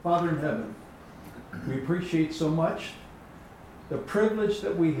Father in heaven, we appreciate so much the privilege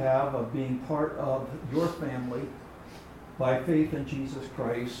that we have of being part of your family by faith in Jesus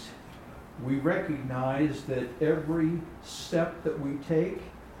Christ. We recognize that every step that we take,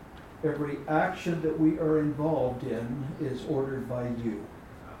 every action that we are involved in is ordered by you.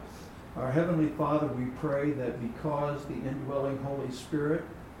 Our Heavenly Father, we pray that because the indwelling Holy Spirit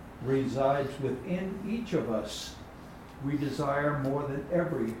resides within each of us, we desire more than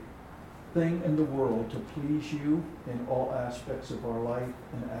everything in the world to please you in all aspects of our life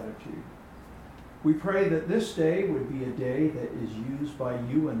and attitude. We pray that this day would be a day that is used by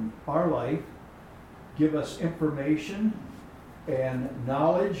you in our life. Give us information and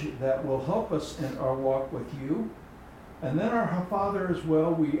knowledge that will help us in our walk with you. And then our Father as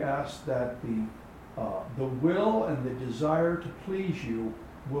well, we ask that the will and the desire to please you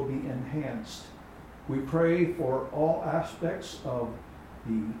will be enhanced. We pray for all aspects of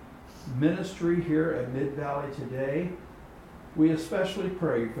the ministry here at Mid-Valley today. We especially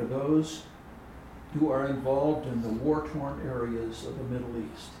pray for those who are involved in the war-torn areas of the Middle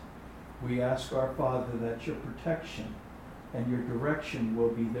East. We ask our Father that your protection and your direction will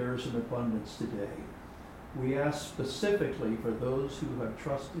be theirs in abundance today. We ask specifically for those who have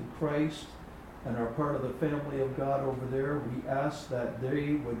trusted Christ and are part of the family of God over there. We ask that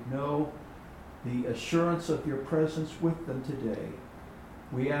they would know the assurance of your presence with them today.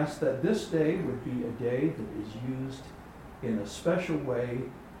 We ask that this day would be a day that is used in a special way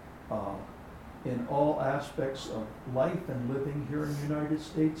in all aspects of life and living here in the United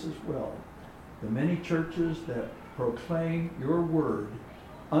States as well. The many churches that proclaim your word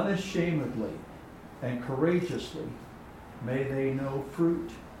unashamedly and courageously, may they know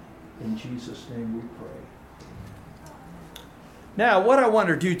fruit. In Jesus' name we pray. Now, what I want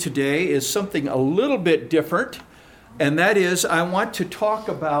to do today is something a little bit different, and that is I want to talk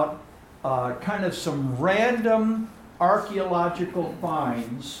about kind of some random archaeological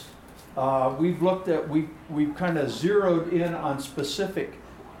finds. We've kind of zeroed in on specific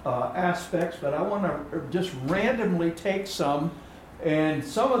aspects, but I want to just randomly take some, and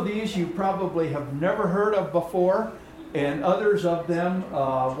some of these you probably have never heard of before, and others of them,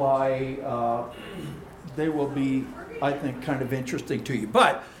 they will be, I think, kind of interesting to you.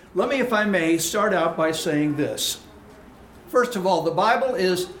 But let me, if I may, start out by saying this. First of all, the Bible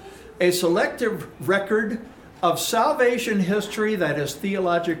is a selective record of salvation history that is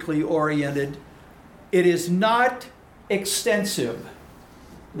theologically oriented. It is not extensive.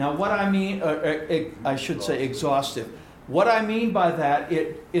 Now, what I mean, I should say exhaustive. What I mean by that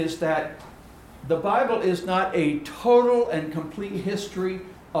is that the Bible is not a total and complete history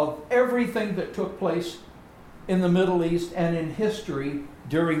of everything that took place in the Middle East and in history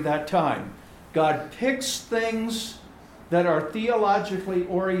during that time. God picks things that are theologically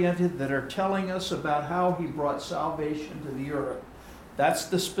oriented, that are telling us about how he brought salvation to the earth. That's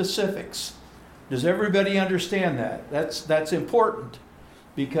the specifics. Does everybody understand that? That's important,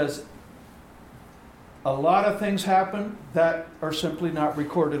 because a lot of things happen that are simply not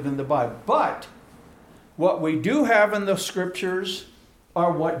recorded in the Bible. But what we do have in the scriptures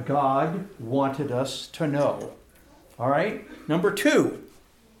are what God wanted us to know. All right? Number 2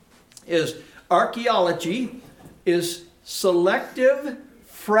 is archaeology is selective,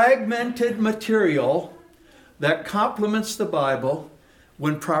 fragmented material that complements the Bible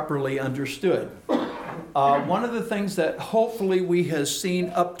when properly understood. One of the things that hopefully we have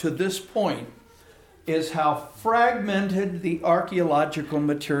seen up to this point is how fragmented the archaeological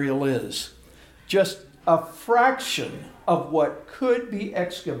material is. Just a fraction of what could be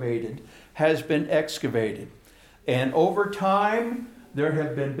excavated has been excavated. And over time, there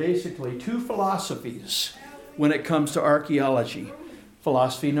have been basically 2 philosophies when it comes to archaeology.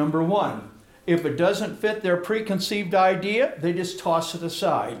 Philosophy number 1, if it doesn't fit their preconceived idea, they just toss it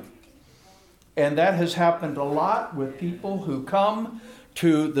aside. And that has happened a lot with people who come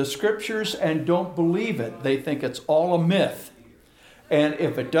to the scriptures and don't believe it. They think it's all a myth. And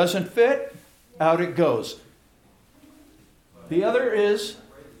if it doesn't fit, out it goes. The other is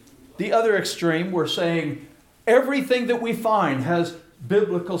the other extreme. We're saying everything that we find has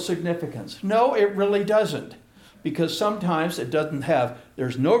biblical significance. No, it really doesn't. Because sometimes it doesn't have,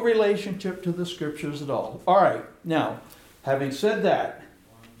 there's no relationship to the scriptures at all. All right, now, having said that,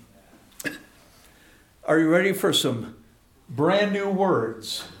 are you ready for some brand new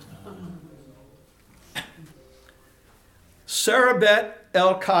words? Sarabet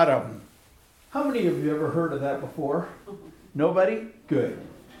el-Khatam. How many of you ever heard of that before? Nobody? Good.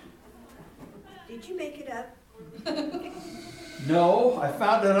 Did you make it up? No, I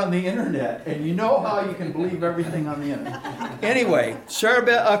found it on the internet, and you know how you can believe everything on the internet. Anyway,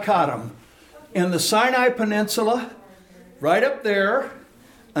 Serebet al-Khatam in the Sinai Peninsula, right up there.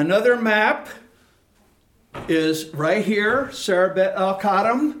 Another map is right here, Serebet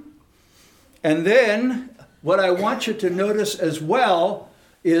al-Khatam. And then what I want you to notice as well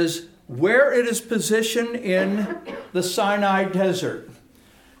is where it is positioned in the Sinai Desert.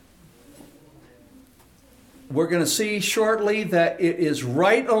 We're going to see shortly that it is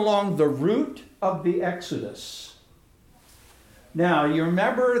right along the route of the Exodus. Now, you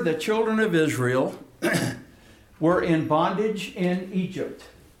remember the children of Israel were in bondage in Egypt.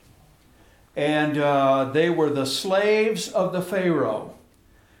 And they were the slaves of the Pharaoh.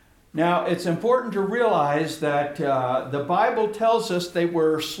 Now, it's important to realize that the Bible tells us they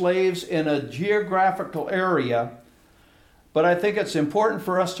were slaves in a geographical area, but I think it's important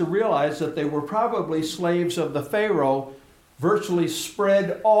for us to realize that they were probably slaves of the Pharaoh, virtually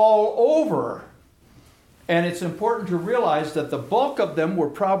spread all over. And it's important to realize that the bulk of them were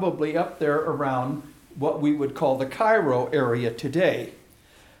probably up there around what we would call the Cairo area today.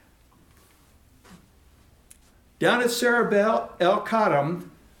 Down at Serebet al-Khatam,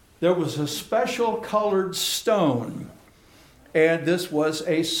 there was a special colored stone, and this was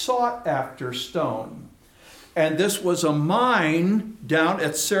a sought-after stone. And this was a mine down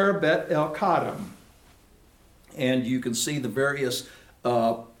at Serebet al-Khatam. And you can see the various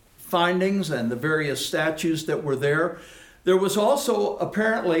findings and the various statues that were there. There was also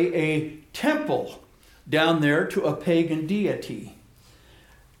apparently a temple down there to a pagan deity.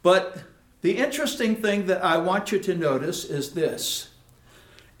 But the interesting thing that I want you to notice is this.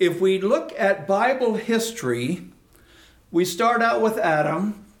 If we look at Bible history, we start out with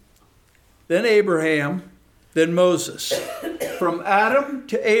Adam, then Abraham, then Moses. From Adam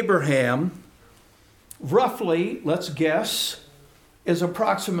to Abraham, roughly, let's guess, is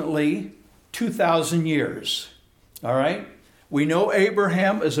approximately 2,000 years. All right? We know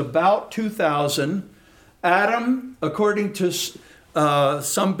Abraham is about 2,000. Adam, according to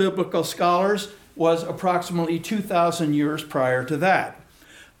some biblical scholars, was approximately 2,000 years prior to that.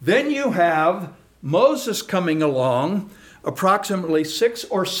 Then you have Moses coming along approximately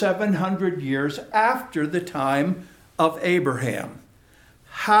 600 or 700 years after the time of Abraham.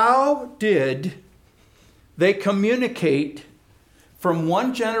 How did they communicate from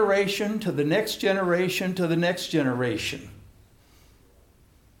one generation to the next generation to the next generation?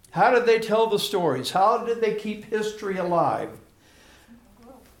 How did they tell the stories? How did they keep history alive?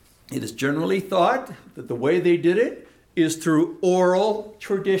 It is generally thought that the way they did it is through oral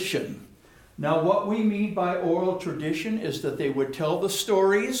tradition. Now, what we mean by oral tradition is that they would tell the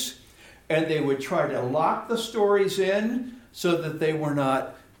stories and they would try to lock the stories in so that they were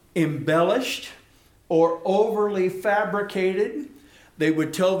not embellished or overly fabricated. They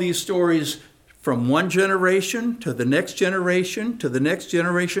would tell these stories from one generation to the next generation to the next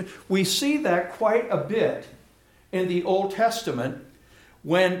generation. We see that quite a bit in the Old Testament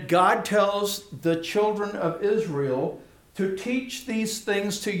when God tells the children of Israel to teach these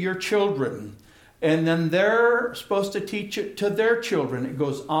things to your children. And then they're supposed to teach it to their children. It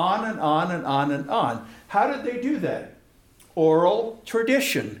goes on and on and on and on. How did they do that? Oral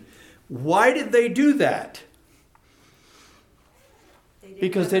tradition. Why did they do that?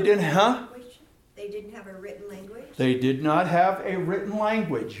 Because they didn't, They didn't have a written language? They did not have a written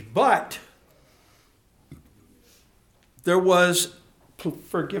language. But there was,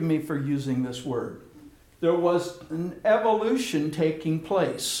 forgive me for using this word, there was an evolution taking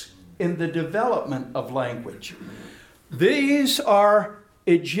place in the development of language. These are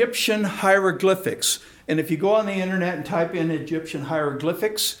Egyptian hieroglyphics. And if you go on the internet and type in Egyptian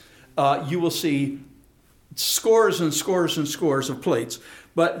hieroglyphics, you will see scores and scores and scores of plates.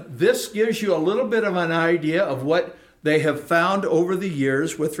 But this gives you a little bit of an idea of what they have found over the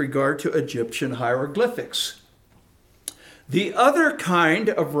years with regard to Egyptian hieroglyphics. The other kind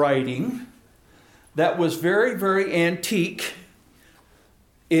of writing that was very, very antique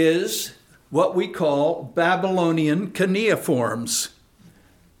is what we call Babylonian cuneiforms.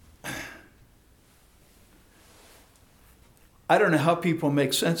 I don't know how people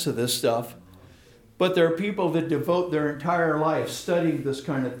make sense of this stuff, but there are people that devote their entire life studying this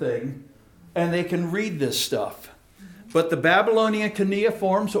kind of thing, and they can read this stuff. But the Babylonian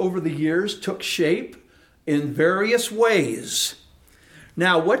cuneiforms over the years took shape in various ways.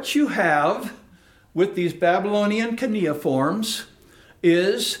 Now, what you have with these Babylonian cuneiforms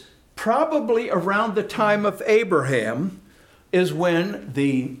is probably around the time of Abraham is when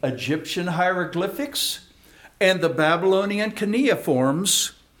the Egyptian hieroglyphics and the Babylonian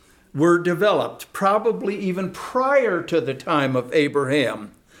cuneiforms were developed, probably even prior to the time of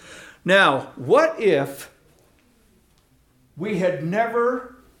Abraham. Now, what if we had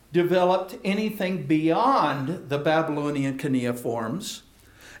never developed anything beyond the Babylonian cuneiforms?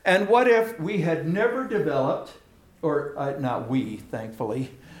 And what if we had never developed, or not we,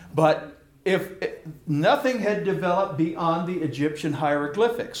 thankfully, but if nothing had developed beyond the Egyptian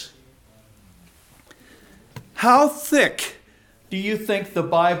hieroglyphics? How thick do you think the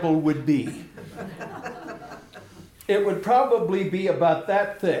Bible would be? It would probably be about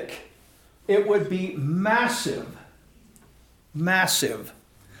that thick. It would be massive. Massive.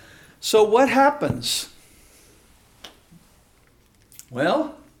 So what happens?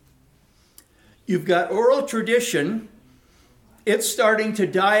 Well, you've got oral tradition. It's starting to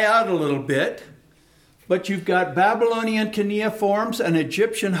die out a little bit. But you've got Babylonian cuneiforms and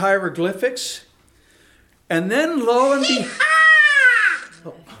Egyptian hieroglyphics. And then lo and behold...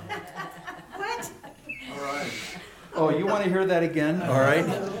 What? All right. Oh, you want to hear that again? All right.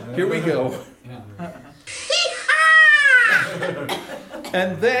 Here we go.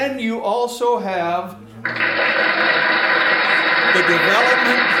 And then you also have the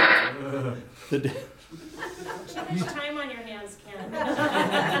development. Too much time on your hands, Ken.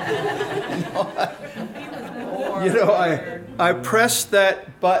 I pressed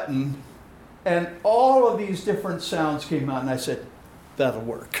that button, and all of these different sounds came out, and I said, that'll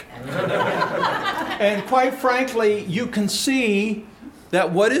work. And quite frankly, you can see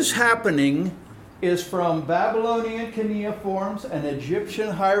that what is happening is from Babylonian cuneiforms and Egyptian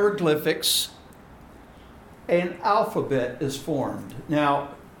hieroglyphics, an alphabet is formed. Now,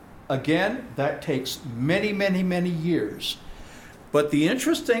 again, that takes many, many, many years. But the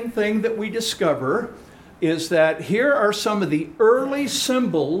interesting thing that we discover is that here are some of the early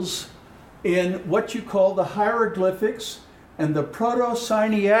symbols in what you call the hieroglyphics and the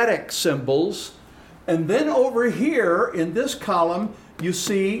Proto-Sinaitic symbols. And then over here in this column, you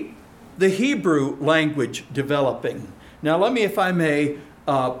see the Hebrew language developing. Now let me, if I may,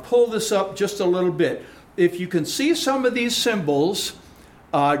 pull this up just a little bit. If you can see some of these symbols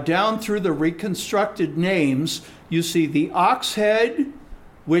down through the reconstructed names, you see the ox head,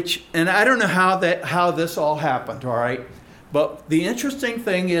 which, and I don't know how this all happened, all right? But the interesting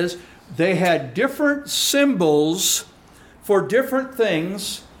thing is they had different symbols for different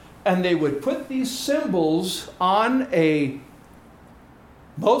things, and they would put these symbols on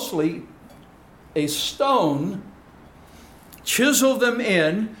mostly a stone, chisel them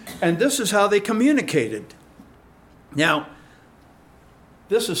in, and this is how they communicated. Now,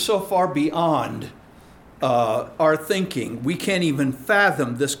 this is so far beyond our thinking. We can't even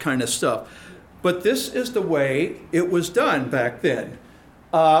fathom this kind of stuff. But this is the way it was done back then.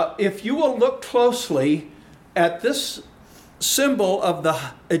 If you will look closely at this symbol of the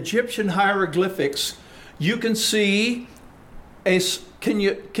Egyptian hieroglyphics, you can see can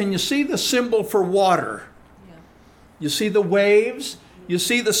you see the symbol for water? Yeah. You see the waves, you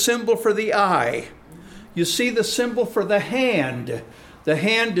see the symbol for the eye. You see the symbol for the hand. The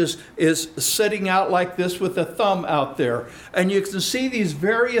hand is sitting out like this with the thumb out there. And you can see these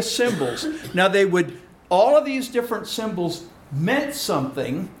various symbols. Now all of these different symbols meant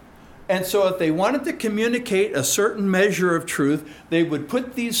something. And so if they wanted to communicate a certain measure of truth, they would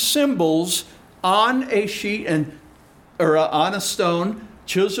put these symbols on a sheet or on a stone,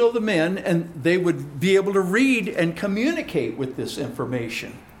 chisel them in, and they would be able to read and communicate with this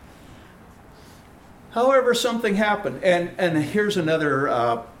information. However, something happened, and here's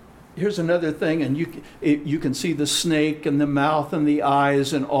another thing, and you can see the snake and the mouth and the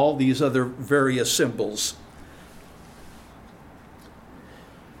eyes and all these other various symbols.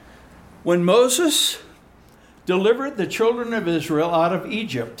 When Moses delivered the children of Israel out of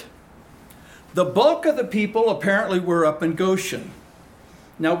Egypt, the bulk of the people apparently were up in Goshen.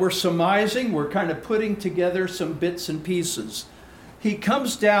 Now we're surmising, we're kind of putting together some bits and pieces. He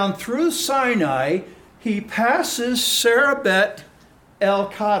comes down through Sinai. He passes Sarabet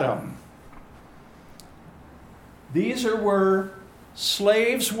el-Kadam. These are where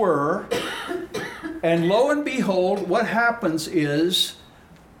slaves were. And lo and behold, what happens is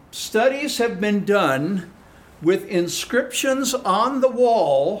studies have been done with inscriptions on the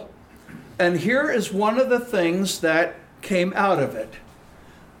wall. And here is one of the things that came out of it.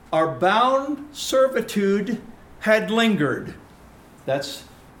 Our bound servitude had lingered. That's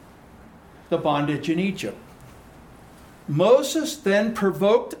the bondage in Egypt. Moses then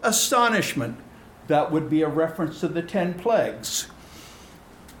provoked astonishment. That would be a reference to the 10 plagues.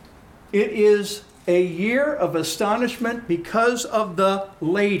 It is a year of astonishment because of the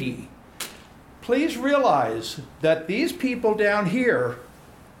lady. Please realize that these people down here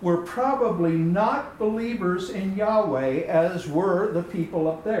were probably not believers in Yahweh as were the people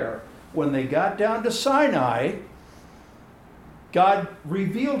up there. When they got down to Sinai, God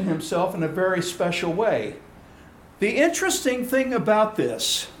revealed himself in a very special way. The interesting thing about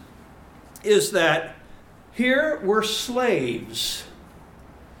this is that here were slaves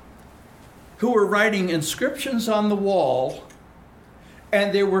who were writing inscriptions on the wall,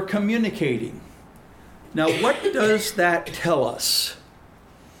 and they were communicating. Now, what does that tell us?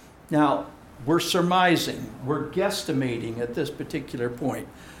 Now, we're surmising, we're guesstimating at this particular point.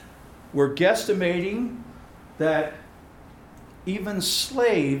 We're guesstimating that even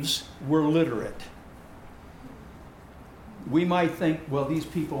slaves were literate. We might think, well, these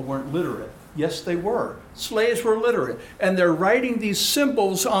people weren't literate. Yes, they were. Slaves were literate. And they're writing these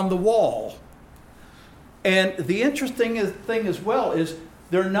symbols on the wall. And the interesting thing as well is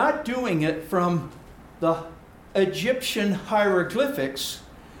they're not doing it from the Egyptian hieroglyphics.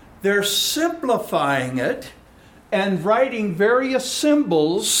 They're simplifying it and writing various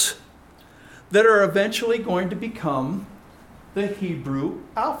symbols that are eventually going to become the Hebrew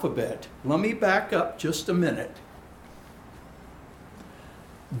alphabet. Let me back up just a minute.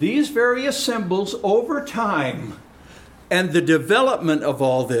 These various symbols over time and the development of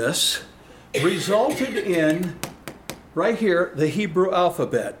all this resulted in, right here, the Hebrew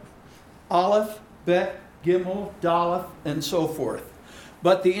alphabet. Aleph, Bet, Gimel, Daleth, and so forth.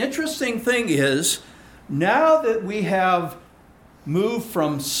 But the interesting thing is, now that we have moved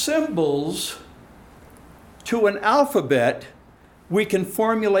from symbols to an alphabet, we can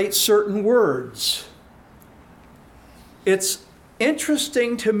formulate certain words. It's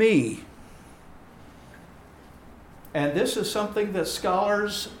interesting to me, and this is something that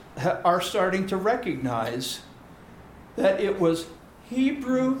scholars are starting to recognize, that it was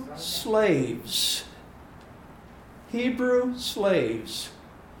Hebrew slaves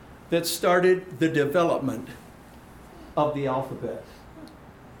that started the development of the alphabet.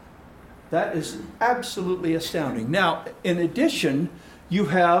 That is absolutely astounding. Now, in addition, you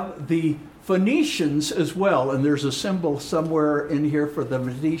have the Phoenicians as well, and there's a symbol somewhere in here for the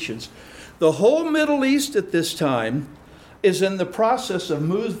Phoenicians. The whole Middle East at this time is in the process of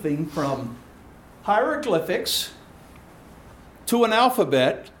moving from hieroglyphics to an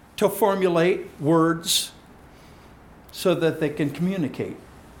alphabet to formulate words so that they can communicate.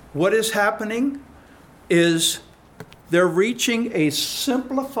 What is happening is they're reaching a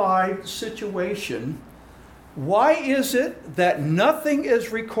simplified situation. Why is it that nothing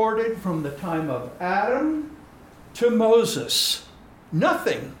is recorded from the time of Adam to Moses?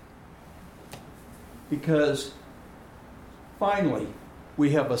 Nothing. Because finally,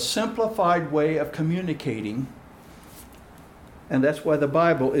 we have a simplified way of communicating, and that's why the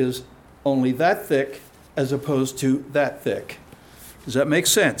Bible is only that thick as opposed to that thick. Does that make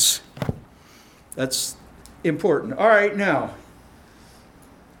sense? That's important. All right, now,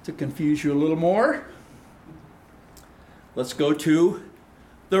 to confuse you a little more, let's go to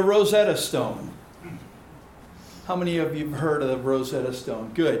the Rosetta Stone. How many of you have heard of the Rosetta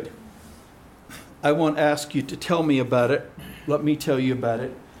Stone? Good. I won't ask you to tell me about it. Let me tell you about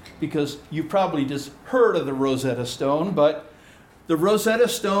it, because you probably just heard of the Rosetta Stone, but the Rosetta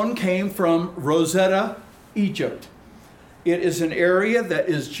Stone came from Rosetta, Egypt. It is an area that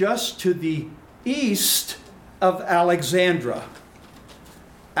is just to the east of Alexandria.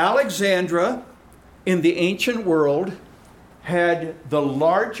 Alexandria, in the ancient world, had the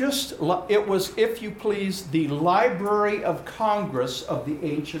largest, it was, if you please, the Library of Congress of the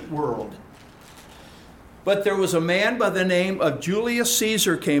ancient world. But there was a man by the name of Julius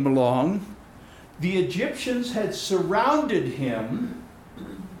Caesar came along. The Egyptians had surrounded him,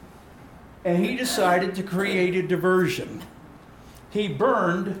 and he decided to create a diversion. He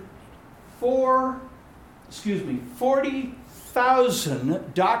burned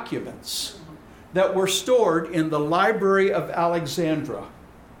 40,000 documents that were stored in the Library of Alexandria.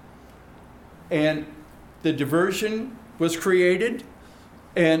 And the diversion was created,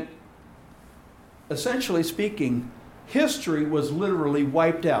 and essentially speaking, history was literally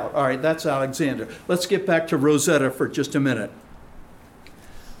wiped out. All right, that's Alexander. Let's get back to Rosetta for just a minute.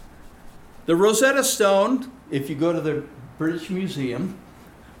 The Rosetta Stone, if you go to the British Museum,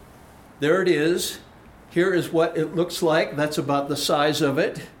 there it is. Here is what it looks like. That's about the size of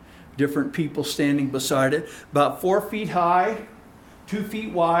it. Different people standing beside it. About 4 feet high, 2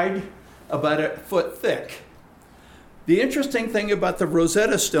 feet wide, about a foot thick. The interesting thing about the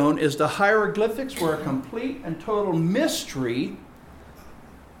Rosetta Stone is the hieroglyphics were a complete and total mystery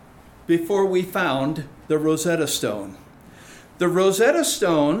before we found the Rosetta Stone. The Rosetta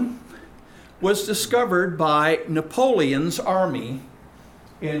Stone was discovered by Napoleon's army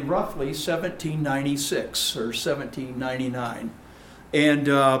in roughly 1796 or 1799. And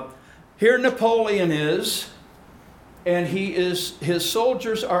here Napoleon is, and his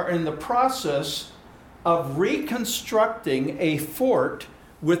soldiers are in the process of reconstructing a fort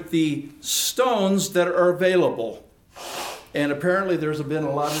with the stones that are available. And apparently there's been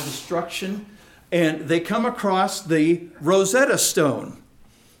a lot of destruction, and they come across the Rosetta Stone.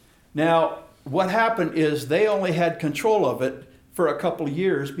 Now, what happened is they only had control of it for a couple of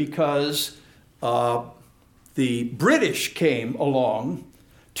years because the British came along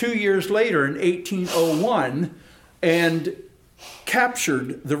 2 years later in 1801 and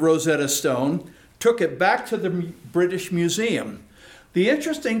captured the Rosetta Stone, took it back to the British Museum. The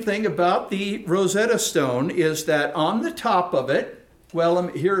interesting thing about the Rosetta Stone is that on the top of it, well,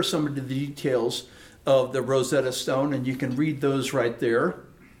 here are some of the details of the Rosetta Stone, and you can read those right there.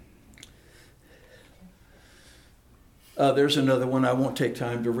 There's another one. I won't take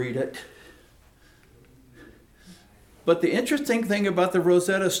time to read it. But the interesting thing about the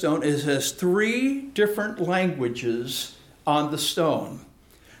Rosetta Stone is it has 3 different languages on the stone.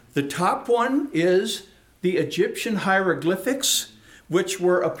 The top one is the Egyptian hieroglyphics, which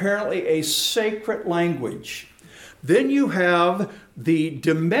were apparently a sacred language. Then you have the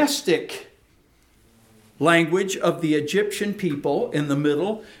domestic language of the Egyptian people in the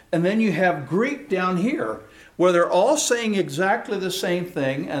middle, and then you have Greek down here, where they're all saying exactly the same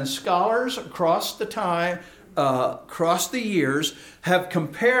thing, and scholars across the years have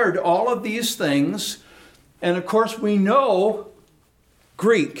compared all of these things, and of course we know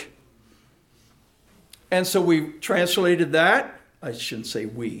Greek. And so we translated that. I shouldn't say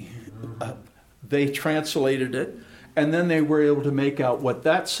we. They translated it, and then they were able to make out what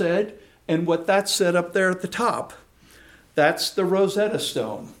that said and what that said up there at the top. That's the Rosetta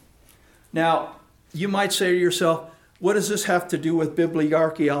Stone. Now, you might say to yourself, what does this have to do with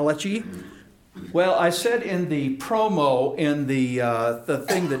bibliarchaeology? Well, I said in the promo, in the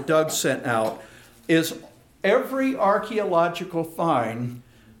thing that Doug sent out, is every archaeological find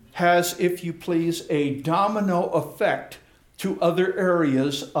has, if you please, a domino effect to other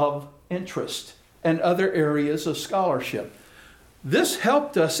areas of interest and other areas of scholarship. This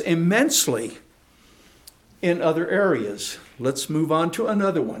helped us immensely in other areas. Let's move on to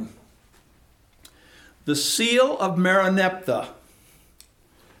another one. The seal of Maraneptha.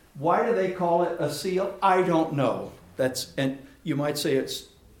 Why do they call it a seal? I don't know. And you might say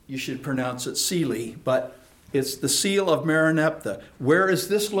you should pronounce it Sealy, but it's the seal of Maraneptha. Where is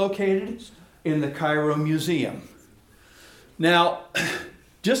this located? In the Cairo Museum. Now,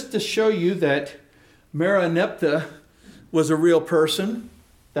 just to show you that Maraneptha was a real person,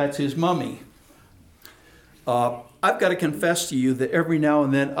 that's his mummy. I've got to confess to you that every now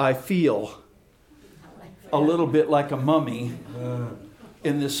and then I feel a little bit like a mummy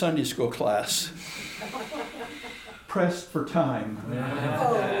in this Sunday school class. Pressed for time.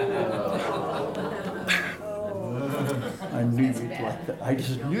 I knew you'd like that. I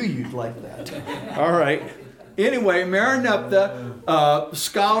just knew you'd like that. All right. Anyway, Maraneptha,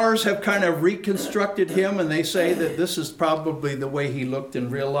 scholars have kind of reconstructed him, and they say that this is probably the way he looked in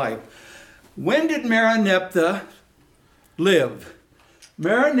real life. When did Maraneptha live?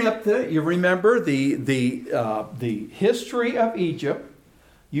 Maraneptha, you remember the history of Egypt.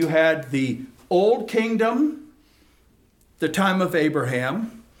 You had the Old Kingdom, the time of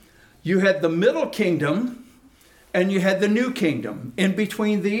Abraham. You had the Middle Kingdom, and you had the New Kingdom. In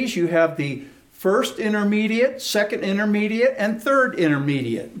between these, you have the First Intermediate, Second Intermediate, and Third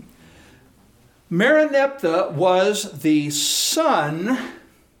Intermediate. Maraneptha was the son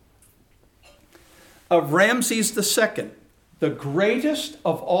of Ramses II, the greatest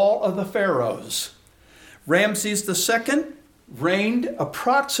of all of the pharaohs. Ramses II reigned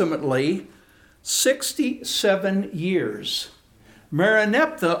approximately 67 years.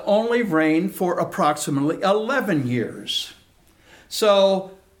 Maraneptha only reigned for approximately 11 years.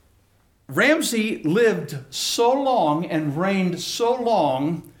 So Ramses lived so long and reigned so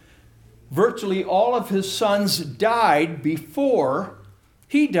long, virtually all of his sons died before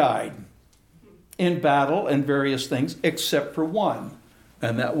he died in battle and various things, except for one,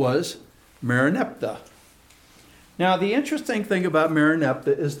 and that was Maraneptha. Now, the interesting thing about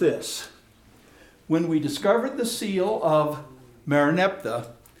Maraneptha is this. When we discovered the seal of Maraneptha,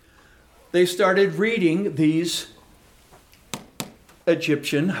 they started reading these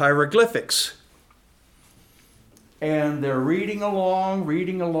Egyptian hieroglyphics. And they're reading along,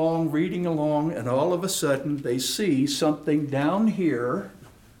 and all of a sudden they see something down here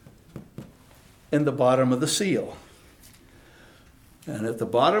in the bottom of the seal. And at the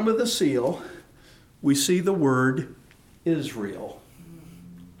bottom of the seal, we see the word Israel.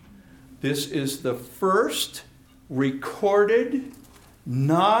 This is the first recorded,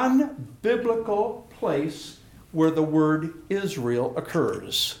 non-biblical place where the word Israel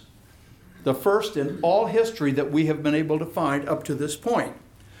occurs. The first in all history that we have been able to find up to this point.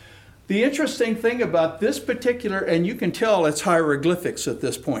 The interesting thing about this particular, and you can tell it's hieroglyphics at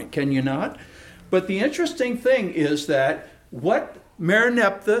this point, can you not? But the interesting thing is that what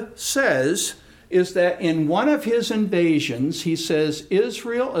Merneptah says is that in one of his invasions, he says,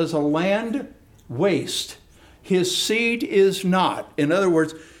 Israel is a land waste. His seed is not. In other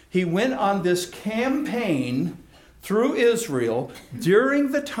words, he went on this campaign through Israel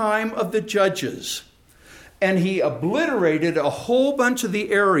during the time of the judges. And he obliterated a whole bunch of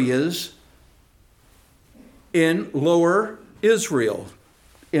the areas in lower Israel,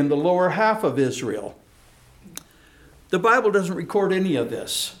 in the lower half of Israel. The Bible doesn't record any of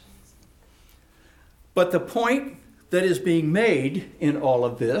this. But the point that is being made in all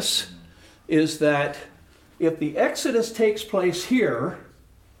of this is that if the Exodus takes place here,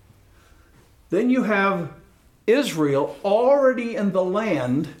 then you have Israel already in the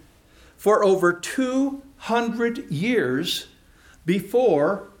land for over 200 years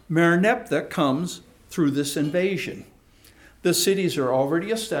before Merneptah comes through this invasion. The cities are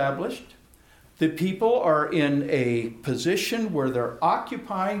already established. The people are in a position where they're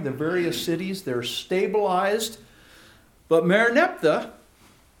occupying the various cities. They're stabilized. But Merneptah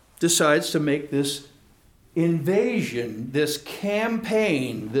decides to make this invasion, this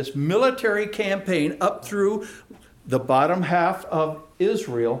campaign, this military campaign up through the bottom half of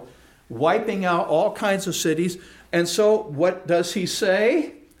Israel, wiping out all kinds of cities. And so what does he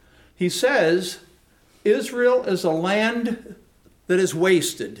say? He says, Israel is a land that is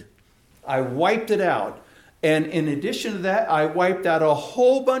wasted. I wiped it out. And in addition to that, I wiped out a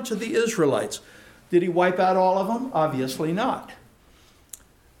whole bunch of the Israelites. Did he wipe out all of them? Obviously not.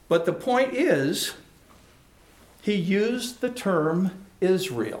 But the point is, he used the term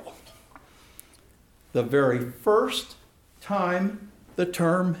Israel. The very first time the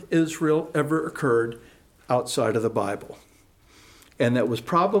term Israel ever occurred outside of the Bible. And that was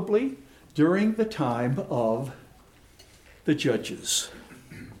probably during the time of the judges.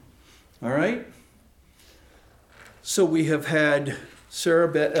 All right? So we have had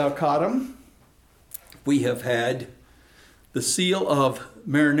Serabet el-Kadam. We have had the seal of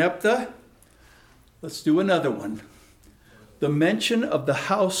Merneptah. Let's do another one. The mention of the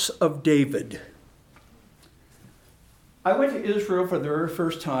house of David. I went to Israel for the very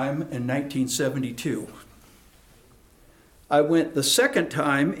first time in 1972. I went the second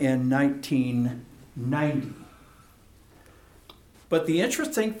time in 1990. But the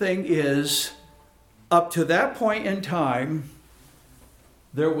interesting thing is, up to that point in time,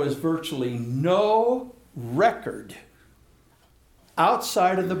 there was virtually no record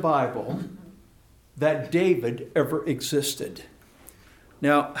outside of the Bible that David ever existed.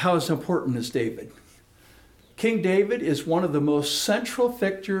 Now, how important is David? King David is one of the most central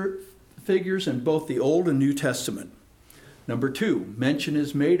figures in both the Old and New Testament. Number 2, mention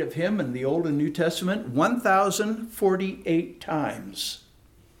is made of him in the Old and New Testament 1,048 times.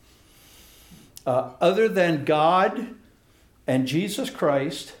 Other than God and Jesus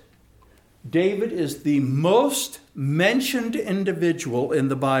Christ, David is the most mentioned individual in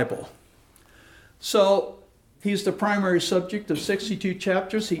the Bible. So he's the primary subject of 62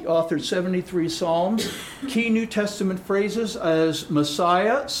 chapters. He authored 73 Psalms, key New Testament phrases as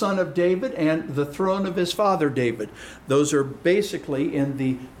Messiah, son of David, and the throne of his father David. Those are basically in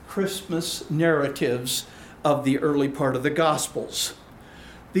the Christmas narratives of the early part of the Gospels.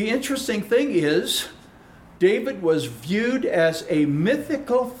 The interesting thing is, David was viewed as a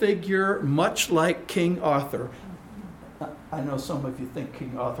mythical figure, much like King Arthur. I know some of you think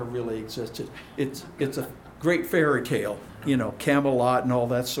King Arthur really existed. It's a great fairy tale, Camelot and all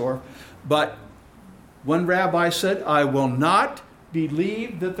that sort. But one rabbi said, I will not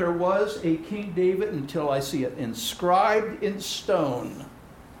believe that there was a King David until I see it inscribed in stone.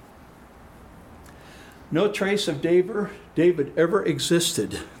 No trace of David ever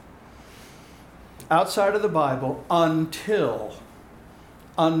existed outside of the Bible until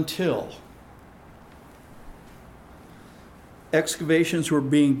excavations were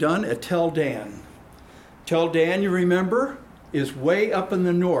being done at Tel Dan. Tel Dan, you remember, is way up in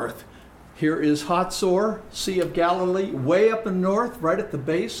the north. Here is Hatzor, Sea of Galilee, way up in the north, right at the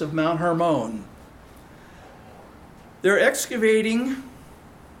base of Mount Hermon. They're excavating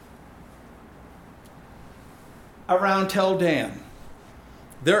around Tel Dan.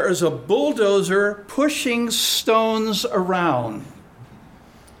 There is a bulldozer pushing stones around.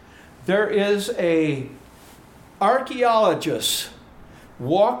 There is a archaeologist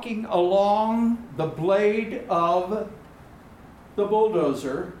walking along the blade of the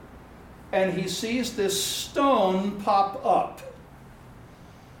bulldozer, and he sees this stone pop up,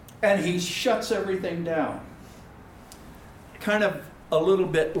 and he shuts everything down. Kind of a little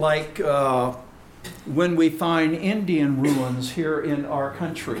bit like when we find Indian ruins here in our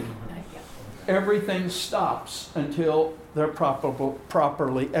country. Everything stops until they're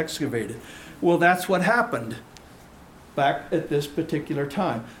properly excavated. Well, that's what happened back at this particular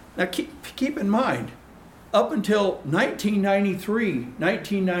time. Now keep in mind, up until 1993,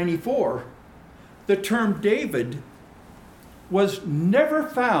 1994, the term David was never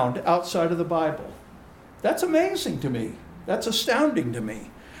found outside of the Bible. That's amazing to me. That's astounding to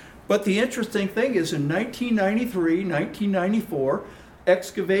me. But the interesting thing is in 1993, 1994,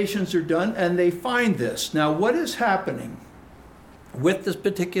 excavations are done and they find this. Now, what is happening with this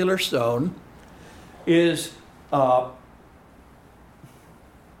particular stone is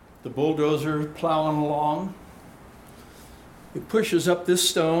the bulldozer plowing along. It pushes up this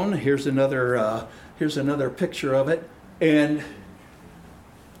stone. Here's another picture of it. And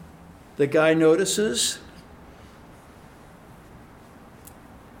the guy notices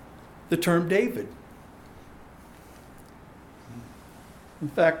the term David. In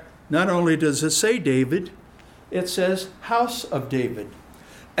fact, not only does it say David, it says house of David.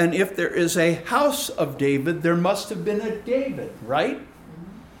 And if there is a house of David, there must have been a David, right?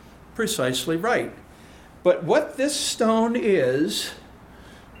 Precisely right. But what this stone is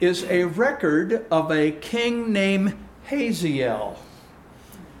a record of a king named Hazael.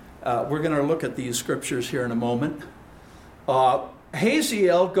 We're going to look at these scriptures here in a moment.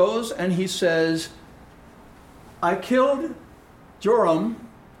 Hazael goes and he says, I killed Joram,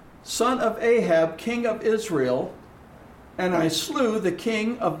 son of Ahab, king of Israel, and I slew the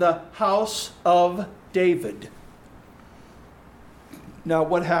king of the house of David. Now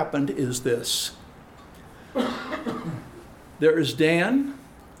what happened is this. There's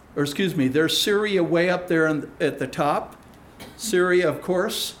Syria way up there at the top. Syria, of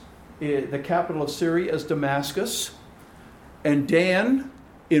course, the capital of Syria is Damascus. And Dan,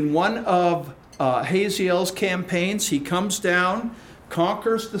 in one of Hazael's campaigns, he comes down,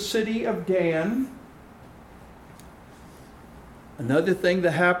 conquers the city of Dan. Another thing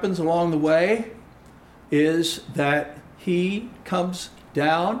that happens along the way is that he comes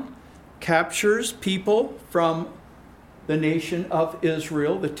down, captures people from the nation of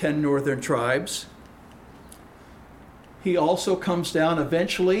Israel, the 10 northern tribes. He also comes down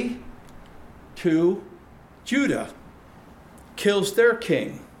eventually to Judah, kills their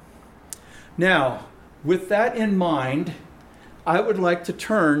king. Now, with that in mind, I would like to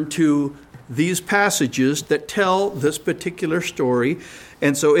turn to these passages that tell this particular story.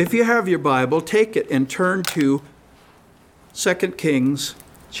 And so if you have your Bible, take it and turn to 2 Kings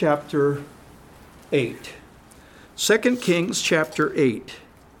chapter 8. 2 Kings chapter 8.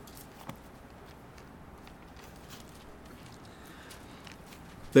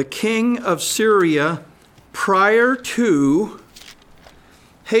 The king of Syria, prior to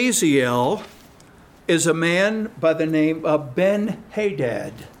Hazael, is a man by the name of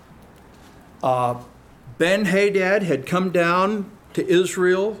Ben-Hadad. Ben-Hadad had come down to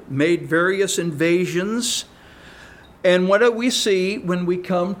Israel, made various invasions. And what do we see when we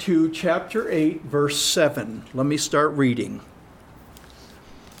come to chapter 8, verse 7? Let me start reading.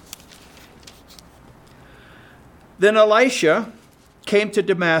 Then Elisha came to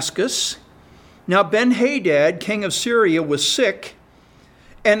Damascus. Now Ben-Hadad, king of Syria, was sick,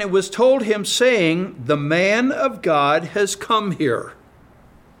 and it was told him, saying, the man of God has come here.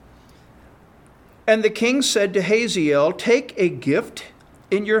 And the king said to Hazael, take a gift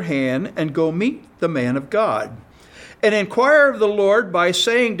in your hand and go meet the man of God, and inquire of the Lord by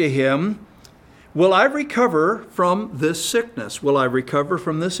saying to him, will I recover from this sickness? Will I recover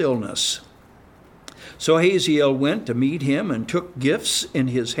from this illness? So Hazael went to meet him and took gifts in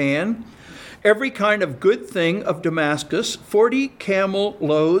his hand, every kind of good thing of Damascus, 40 camel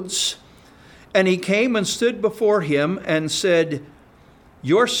loads. And he came and stood before him and said,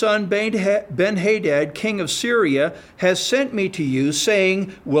 your son Ben-Hadad, king of Syria, has sent me to you,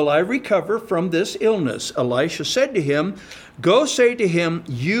 saying, will I recover from this illness? Elisha said to him, go say to him,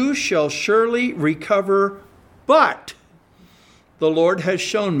 you shall surely recover, but the Lord has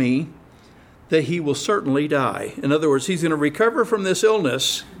shown me that he will certainly die. In other words, he's going to recover from this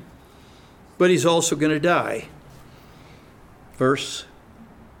illness, but he's also going to die. Verse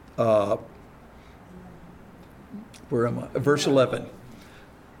 11.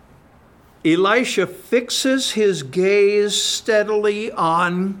 Elisha fixes his gaze steadily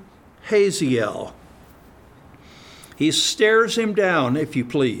on Hazael. He stares him down, if you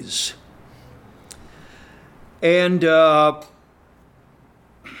please. And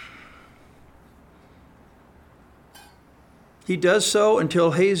he does so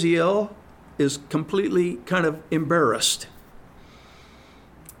until Hazael is completely kind of embarrassed.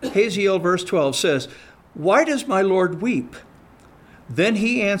 Hazael, verse 12, says, "Why does my Lord weep?" Then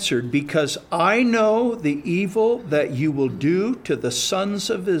he answered, "Because I know the evil that you will do to the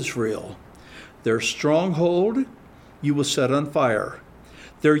sons of Israel. Their stronghold you will set on fire.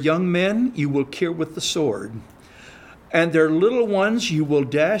 Their young men you will kill with the sword. And their little ones you will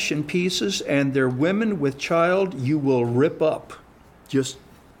dash in pieces, and their women with child you will rip up." Just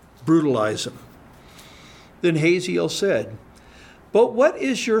brutalize them. Then Hazael said, "But what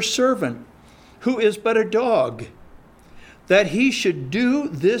is your servant, who is but a dog, that he should do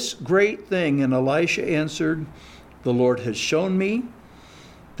this great thing?" And Elisha answered, "The Lord has shown me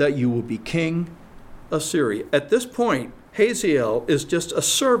that you will be king of Syria." At this point, Hazael is just a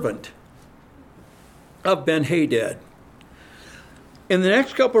servant of Ben-Hadad. In the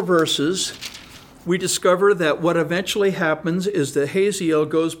next couple of verses, we discover that what eventually happens is that Hazael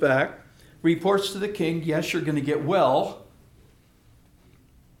goes back, reports to the king, "Yes, you're going to get well."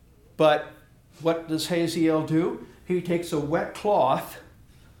 But what does Hazael do? He takes a wet cloth,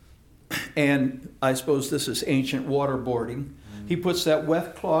 and I suppose this is ancient waterboarding. He puts that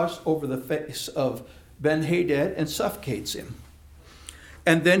wet cloth over the face of Ben-Hadad and suffocates him.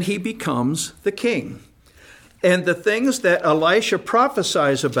 And then he becomes the king. And the things that Elisha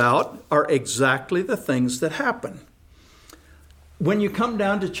prophesies about are exactly the things that happen. When you come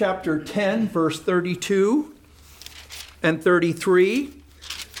down to chapter 10, verse 32 and 33,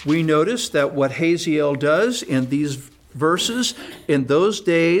 we notice that what Hazael does in these verses, "In those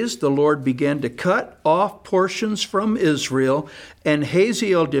days the Lord began to cut off portions from Israel, and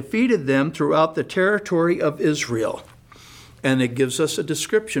Hazael defeated them throughout the territory of Israel." And it gives us a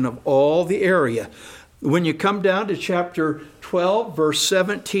description of all the area. When you come down to chapter 12, verse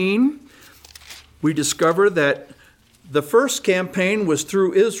 17, we discover that the first campaign was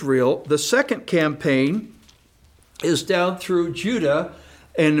through Israel. The second campaign is down through Judah.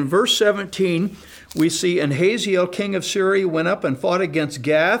 And in verse 17, we see, "And Hazael, king of Syria, went up and fought against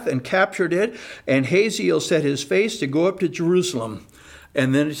Gath and captured it. And Hazael set his face to go up to Jerusalem."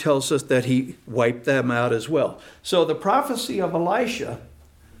 And then it tells us that he wiped them out as well. So the prophecy of Elisha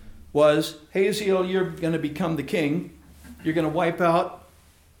was, "Hazael, you're going to become the king. You're going to wipe out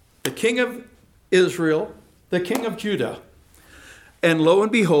the king of Israel, the king of Judah." And lo and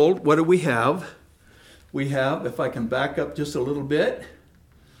behold, what do we have? We have, if I can back up just a little bit,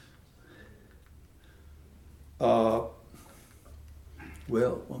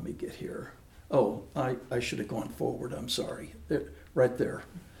 well, let me get here. Oh, I should have gone forward. I'm sorry. There, right there.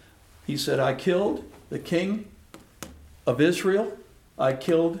 He said, "I killed the king of Israel. I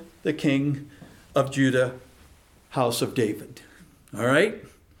killed the king of Judah, house of David." All right?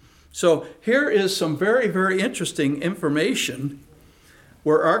 So here is some very, very interesting information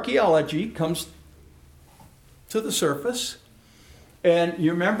where archaeology comes to the surface. And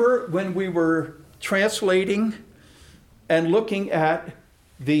you remember when we were translating and looking at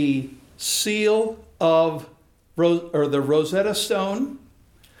the seal of, or the Rosetta Stone?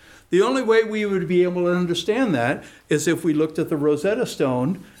 The only way we would be able to understand that is if we looked at the Rosetta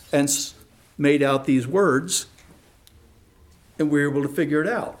Stone and made out these words, and we were able to figure it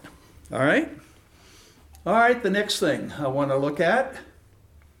out. All right? All right, the next thing I want to look at,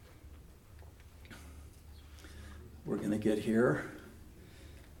 we're going to get here.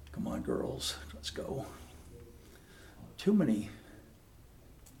 Come on, girls, let's go. Too many.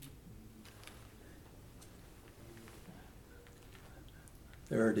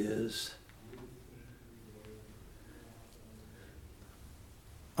 There it is.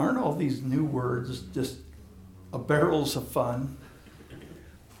 Aren't all these new words just barrels of fun?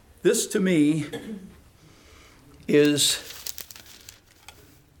 This to me is,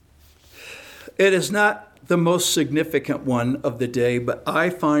 it is not the most significant one of the day, but I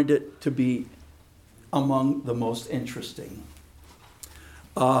find it to be among the most interesting.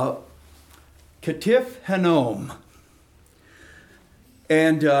 Katif Hanom.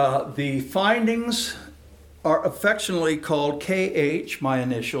 And the findings are affectionately called KH, my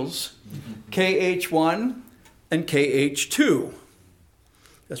initials, KH1 and KH2.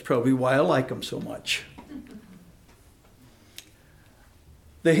 That's probably why I like them so much.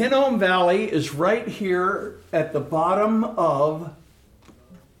 The Hinnom Valley is right here at the bottom of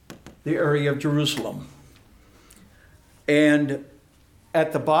the area of Jerusalem. And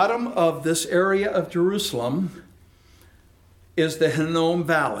at the bottom of this area of Jerusalem is the Hinnom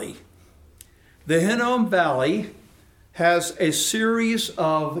Valley. The Hinnom Valley has a series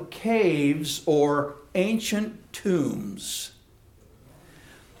of caves or ancient tombs.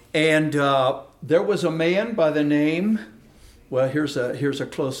 And there was a man by the name, well, here's a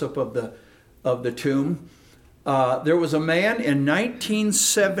close-up of the tomb. There was a man in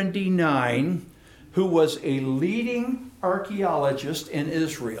 1979 who was a leading archaeologist in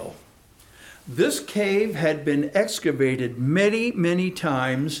Israel. This cave had been excavated many, many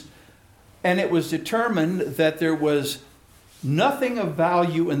times, and it was determined that there was nothing of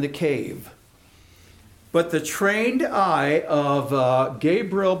value in the cave. But the trained eye of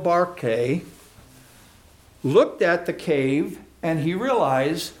Gabriel Barkay looked at the cave, and he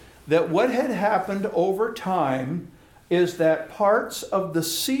realized that what had happened over time is that parts of the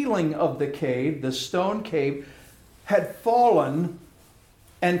ceiling of the cave, the stone cave, had fallen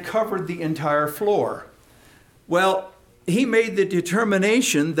and covered the entire floor. Well, he made the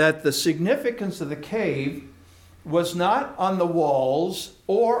determination that the significance of the cave was not on the walls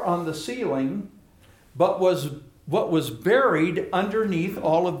or on the ceiling, but was what was buried underneath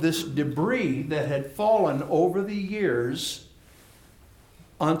all of this debris that had fallen over the years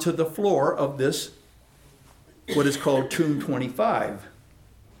onto the floor of this, what is called Tomb 25.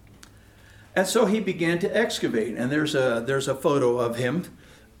 And so he began to excavate, and there's a photo of him.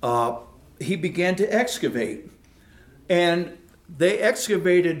 He began to excavate, and they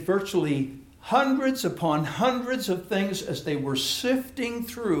excavated virtually hundreds upon hundreds of things as they were sifting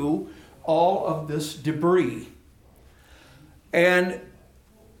through all of this debris. And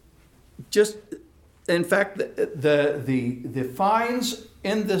just, in fact, the finds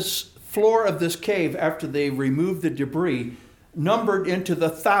in this floor of this cave after they removed the debris numbered into the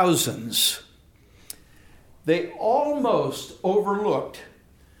thousands. They almost overlooked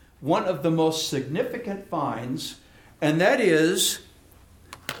one of the most significant finds, and that is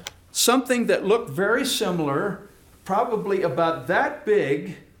something that looked very similar, probably about that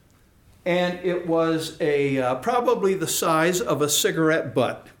big, and it was probably the size of a cigarette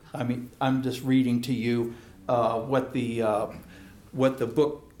butt. I mean, I'm just reading to you what the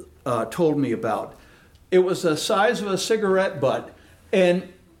book told me about. It was the size of a cigarette butt,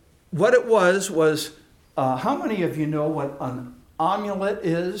 and what it was how many of you know what an amulet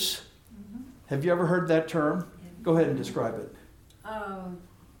is? Mm-hmm. Have you ever heard that term? Go ahead and describe it.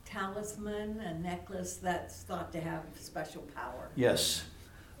 Talisman, a necklace that's thought to have special power. Yes.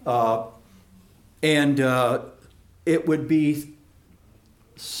 And it would be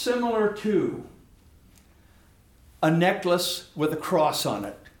similar to a necklace with a cross on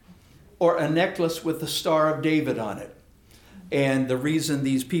it, or a necklace with the Star of David on it. And the reason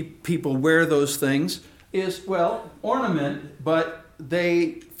these people wear those things is, well, ornament, but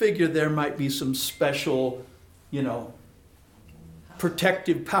they figure there might be some special,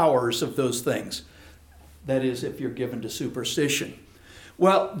 protective powers of those things. That is, if you're given to superstition.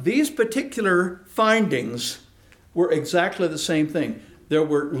 Well, these particular findings were exactly the same thing. There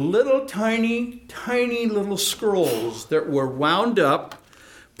were little tiny little scrolls that were wound up,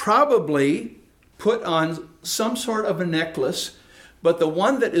 probably put on some sort of a necklace, but the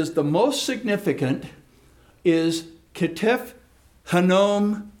one that is the most significant is Ketef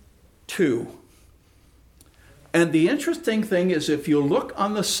Hanom II. And the interesting thing is, if you look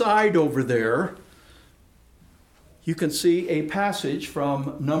on the side over there, you can see a passage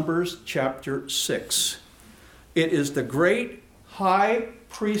from Numbers chapter 6. It is the great high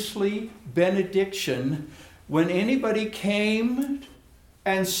priestly benediction when anybody came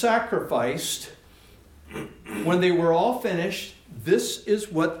and sacrificed. When they were all finished, this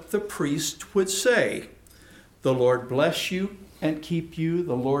is what the priest would say. The Lord bless you and keep you.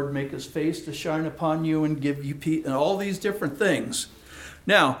 The Lord make his face to shine upon you and give you peace, and all these different things.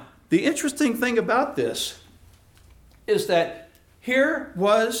 Now, the interesting thing about this is that here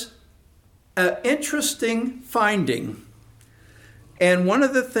was an interesting finding. And one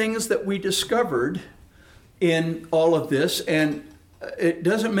of the things that we discovered in all of this, and it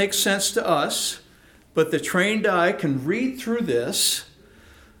doesn't make sense to us, but the trained eye can read through this,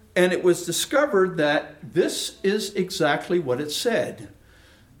 and it was discovered that this is exactly what it said.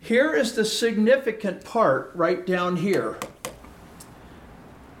 Here is the significant part right down here.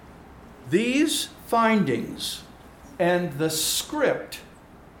 These findings and the script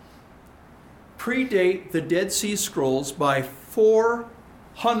predate the Dead Sea Scrolls by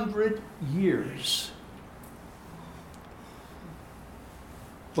 400 years.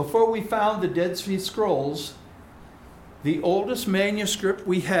 Before we found the Dead Sea Scrolls, the oldest manuscript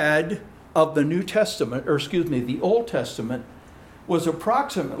we had of the the Old Testament, was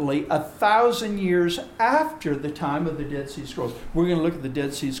approximately 1,000 years after the time of the Dead Sea Scrolls. We're going to look at the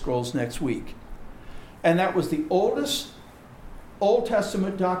Dead Sea Scrolls next week. And that was the oldest Old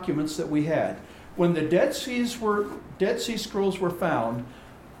Testament documents that we had. When the Dead Sea Scrolls were found,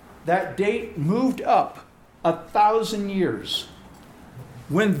 that date moved up 1,000 years.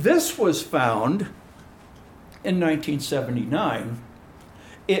 When this was found in 1979,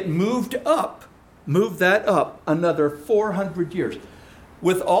 it moved that up another 400 years.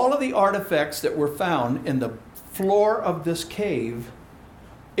 With all of the artifacts that were found in the floor of this cave,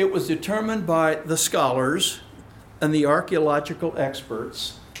 it was determined by the scholars and the archaeological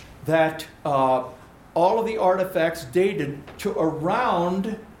experts that all of the artifacts dated to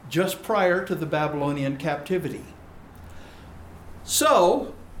around just prior to the Babylonian captivity.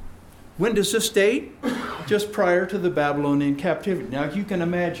 So, when does this date? Just prior to the Babylonian captivity. Now you can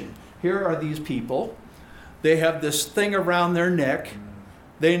imagine, here are these people. They have this thing around their neck.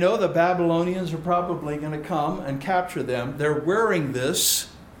 They know the Babylonians are probably going to come and capture them. They're wearing this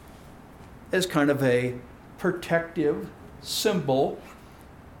as kind of a protective symbol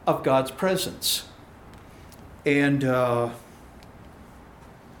of God's presence. And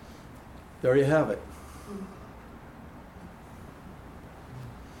there you have it.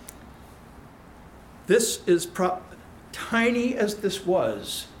 This is tiny as this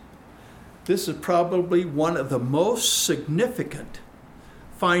was. This is probably one of the most significant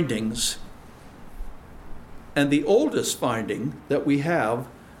findings and the oldest finding that we have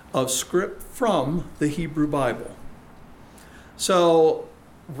of script from the Hebrew Bible. So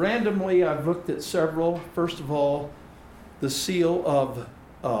randomly I've looked at several. First of all, the seal of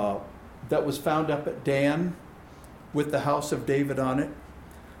that was found up at Dan with the house of David on it,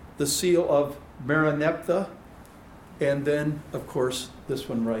 the seal of Maranatha, and then, of course, this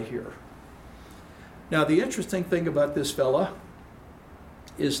one right here. Now, the interesting thing about this fella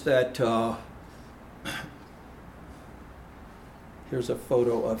is that here's a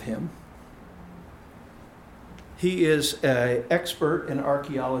photo of him. He is an expert in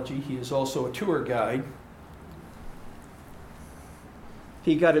archaeology. He is also a tour guide.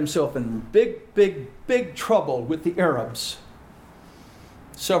 He got himself in big trouble with the Arabs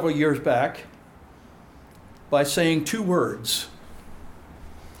several years back by saying two words.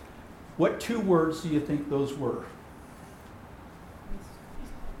 What two words do you think those were?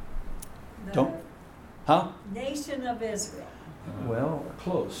 Nation of Israel. Well,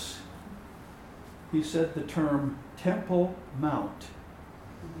 close. He said the term Temple Mount.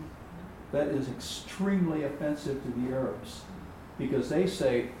 That is extremely offensive to the Arabs because they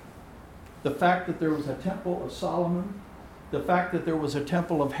say the fact that there was a temple of Solomon, the fact that there was a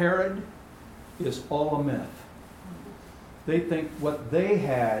temple of Herod is all a myth. They think what they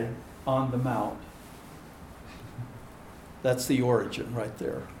had on the mount, that's the origin right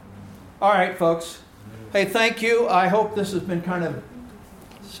there. All right, folks. Hey, thank you. I hope this has been kind of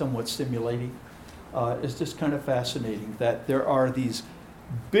somewhat stimulating. It's just kind of fascinating that there are these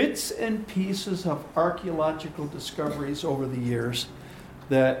bits and pieces of archaeological discoveries over the years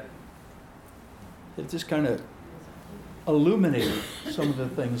that it just kind of illuminated some of the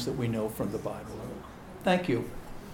things that we know from the Bible. Thank you.